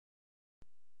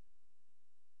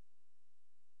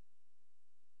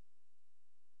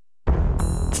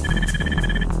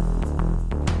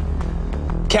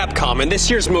Capcom and this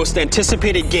year's most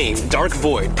anticipated game, Dark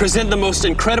Void, present the most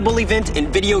incredible event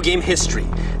in video game history,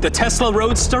 the Tesla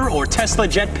Roadster or Tesla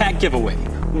Jetpack giveaway.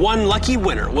 One lucky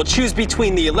winner will choose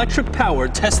between the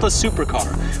electric-powered Tesla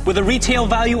supercar with a retail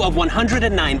value of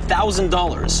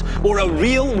 $109,000 or a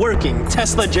real working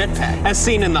Tesla jetpack as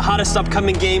seen in the hottest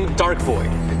upcoming game, Dark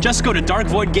Void. Just go to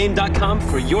darkvoidgame.com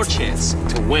for your chance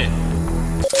to win.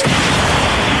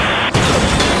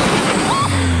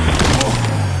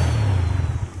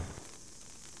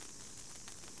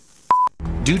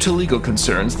 Due to legal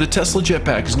concerns, the Tesla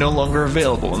Jetpack is no longer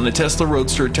available in the Tesla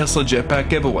Roadster Tesla Jetpack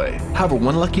giveaway. However,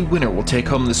 one lucky winner will take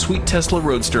home the sweet Tesla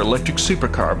Roadster electric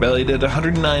supercar valued at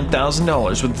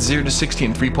 $109,000 with 0 to 60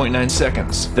 in 3.9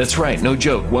 seconds. That's right, no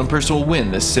joke, one person will win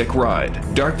this sick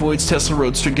ride. Dark Void's Tesla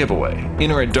Roadster giveaway.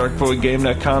 Enter at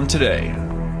darkvoidgame.com today.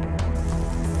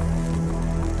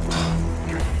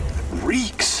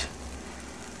 Reeks.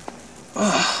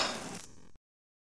 Ugh.